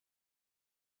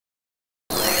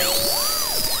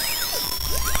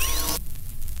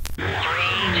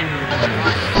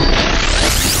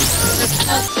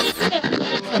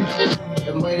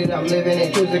I'm living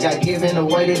ain't choosing, got given the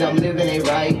way that I'm living ain't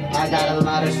right. I got a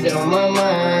lot of shit on my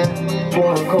mind.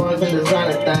 Foreign cars and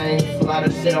designer things. A lot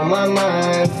of shit on my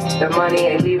mind. The money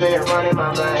ain't leaving it running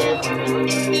my veins.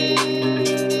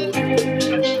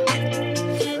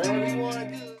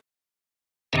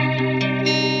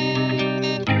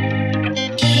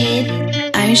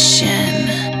 Ocean.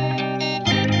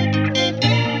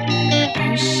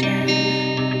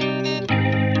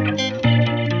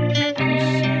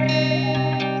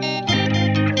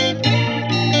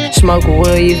 Smoking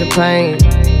wood, ease of pain.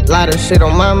 Lot of shit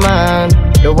on my mind.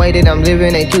 The way that I'm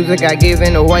living ain't choosing, got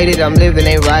given. The way that I'm living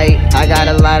ain't right. I got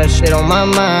a lot of shit on my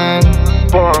mind.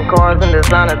 Foreign cars and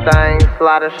designer things. A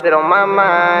lot of shit on my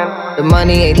mind. The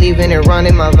money ain't leaving it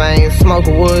running my veins.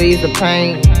 Smoking wood, ease of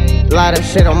pain. Lot of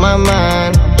shit on my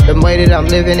mind. The way that I'm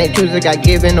living ain't choosing, got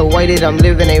given. The way that I'm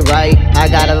living ain't right. I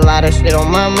got a lot of shit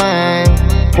on my mind.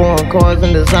 Foreign cars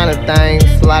and designer things.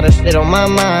 A lot of shit on my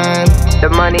mind. The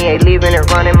money ain't leaving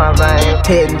it running my veins.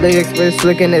 Hitting lyrics, wrist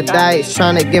looking at dice,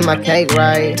 trying to get my cake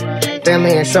right.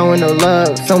 Family ain't showing no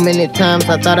love. So many times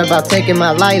I thought about taking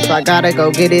my life. I gotta go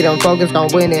get it, I'm focused on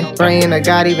winning. Praying to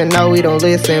God even though he don't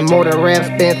listen. More than rap,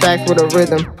 spin facts with a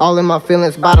rhythm. All in my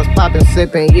feelings, bottles popping,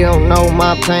 sipping. You don't know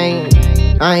my pain.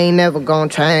 I ain't never gonna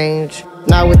change.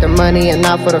 Not with the money and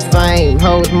not for the fame.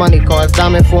 Hoes, money, cars,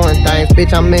 diamond, foreign things.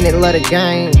 Bitch, I'm in it, love the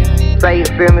game. Say you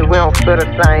feel me, we don't feel the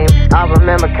same. I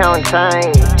remember counting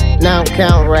change. Now I'm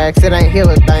counting racks, it ain't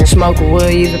healing things. Smoking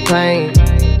wood, ease of pain.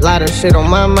 Lot of shit on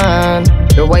my mind.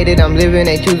 The way that I'm living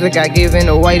ain't choosing, got given.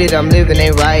 The way that I'm living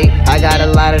ain't right. I got a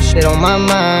lot of shit on my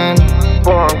mind.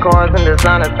 Foreign cars and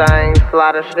designer things. A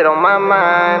lot of shit on my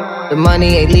mind. The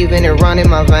money ain't leaving it running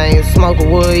my veins.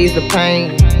 Smoking wood, ease of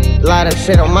pain. Lot of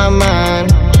shit on my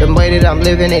mind. The way that I'm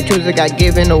living ain't choosing, got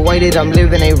given. The way that I'm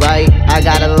living ain't right. I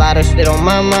got a lot of shit on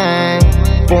my mind.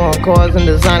 Foreign cars and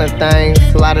designer things.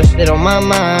 A lot of shit on my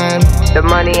mind. The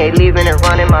money ain't leaving it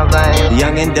running my veins.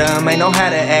 Young and dumb, ain't know how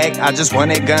to act. I just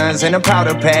wanted guns and a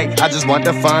powder pack. I just want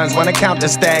the funds, wanna count the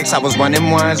stacks. I was running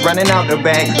ones, running out the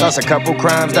back. Lost a couple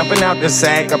crumbs, dumping out the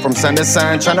sack. Up from sun to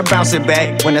sun, trying to bounce it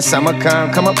back. When the summer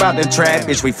come up out the trap.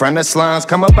 Bitch, we from the slums,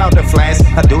 come up out the flats.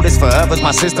 I do this for others,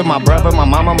 my sister, my brother, my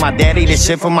mama, my daddy. This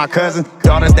shit for my cousin.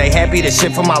 Daughters, they happy, this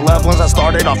shit for my loved ones. I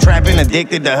started off trapping,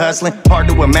 addicted to hustling. Hard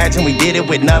to imagine we did it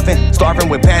with nothing. Starving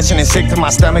with passion and sick to my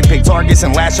stomach. Pick targets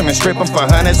and lash them and strip them for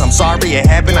hundreds. I'm sorry it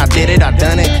happened, I did it, I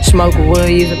done it. Smoking wood,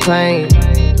 ease of pain.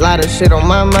 Lot of shit on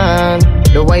my mind.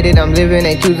 The way that I'm living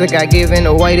ain't choosing, got given.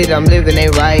 The way that I'm living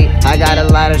ain't right. I got a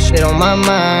lot of shit on my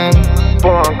mind.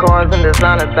 Foreign cars and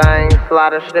designer things. A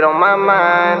lot of shit on my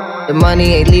mind. The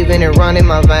money ain't leaving it running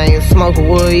my veins. Smoking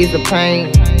wood, ease of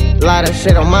pain. Lot of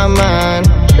shit on my mind.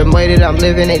 The way that I'm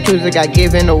living ain't choosing, got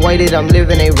given. The way that I'm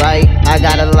living ain't right. I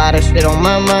got a lot of shit on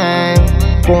my mind.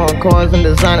 Foreign cars and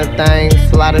designer things.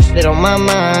 A lot of shit on my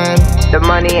mind. The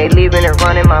money ain't leaving it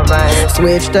running my veins.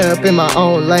 Switched up in my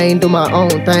own lane, do my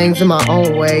own things in my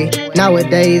own way.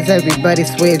 Nowadays everybody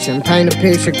switching, paint a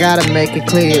picture, gotta make it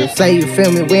clear. Say you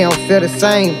feel me, we don't feel the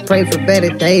same. Pray for better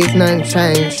days, nothing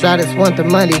changed. I just want the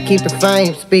money, keep the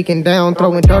fame. Speaking down,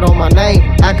 throwing dirt on my name.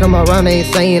 I come around,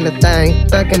 ain't saying a thing.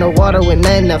 Stuck in the water with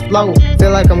nothing that flow.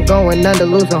 Feel like I'm going under,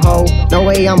 losing hold. No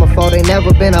way I'm a foe, they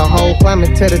never been a hoe.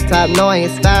 Climbing to the top, no I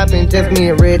ain't stopping. Just me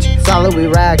and Rich, solid we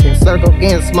rockin'. Circle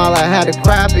getting smaller, I had to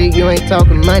crop it. You ain't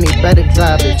talking money, better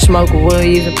drop it. Smoking wood,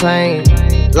 ease of pain.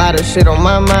 Lot of shit on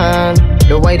my mind.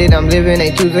 The way that I'm living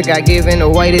ain't choosing, got given. The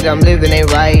way that I'm living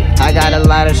ain't right. I got a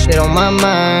lot of shit on my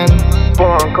mind.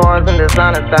 Foreign cars and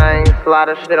designer things. A lot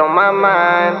of shit on my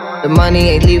mind. The money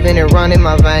ain't leaving it running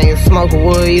my veins. Smoking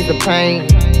wood, ease of pain.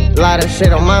 Lot of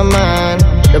shit on my mind.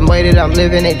 The way that I'm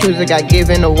living ain't choosing, got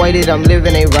given. The way that I'm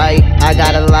living ain't right. I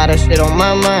got a lot of shit on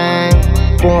my mind.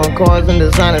 Foreign cars and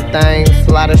designer things.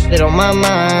 A lot of shit on my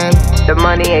mind. The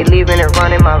money ain't leaving it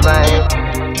running my veins.